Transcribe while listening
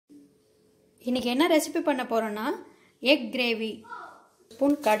இன்றைக்கி என்ன ரெசிபி பண்ண போகிறோன்னா எக் கிரேவி.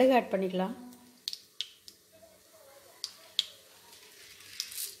 ஸ்பூன் கடுகு ஆட் பண்ணிக்கலாம்.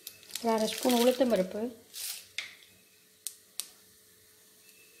 அரை ஸ்பூன் உளுத்தம் பருப்பு,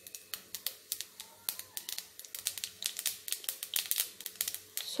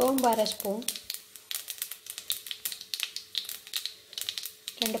 சோம்பு அரை ஸ்பூன்,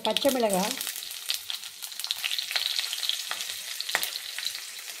 2 பச்சை மிளகாய்,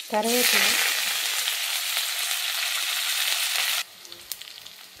 கருவேப்பிலை,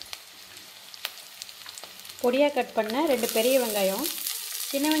 பொடியாக கட் பண்ண 2 பெரிய வெங்காயம்.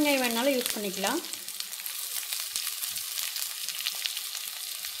 சின்ன வெங்காயம் வேணாலும் யூஸ் பண்ணிக்கலாம்.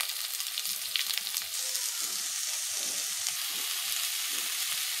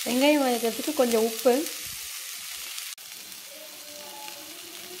 வெங்காயம் வதக்கிறதுக்கு கொஞ்சம் உப்பு,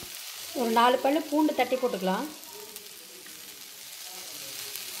 ஒரு 4 பல்லு பூண்டு தட்டி போட்டுக்கலாம்.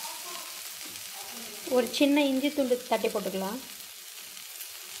 ஒரு சின்ன இஞ்சி துண்டு தட்டி போட்டுக்கலாம்.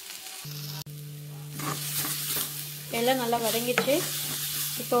 எல்லாம் நல்லா வதங்கிடுச்சு.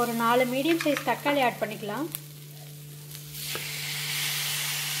 இப்போ ஒரு 4 மீடியம் சைஸ் தக்காளி ஆட் பண்ணிக்கலாம்.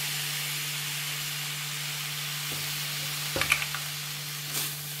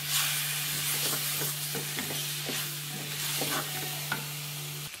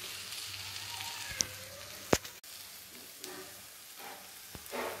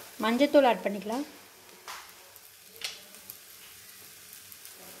 மஞ்சத்தூள் ஆட் பண்ணிக்கலாம்.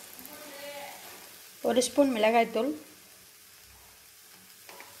 ஒரு ஸ்பூன் மிளகாய்த்தூள்,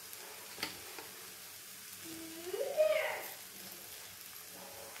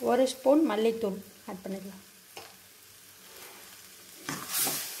 ஒரு ஸ்பூன் மல்லித்தூள் ஆட் பண்ணிக்கலாம்.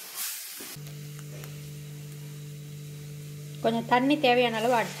 கொஞ்சம் தண்ணி தேவையான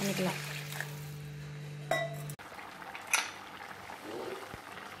அளவு ஆட் பண்ணிக்கலாம்.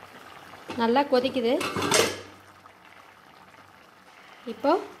 நல்லா கொதிக்குது.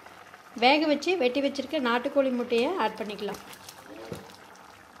 இப்போ வேக வச்சு வெட்டி வச்சிருக்க நாட்டுக்கோழி முட்டையை ஆட் பண்ணிக்கலாம்.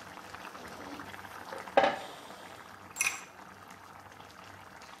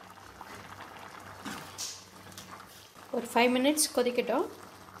 ஒரு 5 மினிட்ஸ் கொதிக்கட்டும்.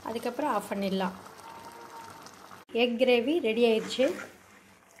 அதுக்கப்புறம் ஆஃப் பண்ணிடலாம். எக் கிரேவி ரெடி ஆயிடுச்சு.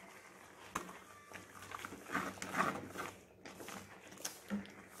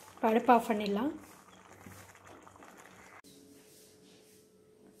 அடுப்பு ஆஃப் பண்ணிடலாம்.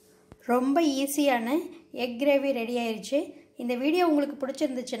 ரொம்ப ஈஸியான எக் கிரேவி ரெடி ஆயிடுச்சு. இந்த வீடியோ உங்களுக்கு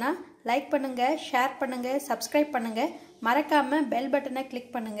பிடிச்சிருந்துச்சுன்னா லைக் பண்ணுங்கள், ஷேர் பண்ணுங்கள், சப்ஸ்கிரைப் பண்ணுங்கள். மறக்காமல் பெல் பட்டனை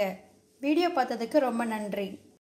கிளிக் பண்ணுங்கள். வீடியோ பார்த்ததுக்கு ரொம்ப நன்றி.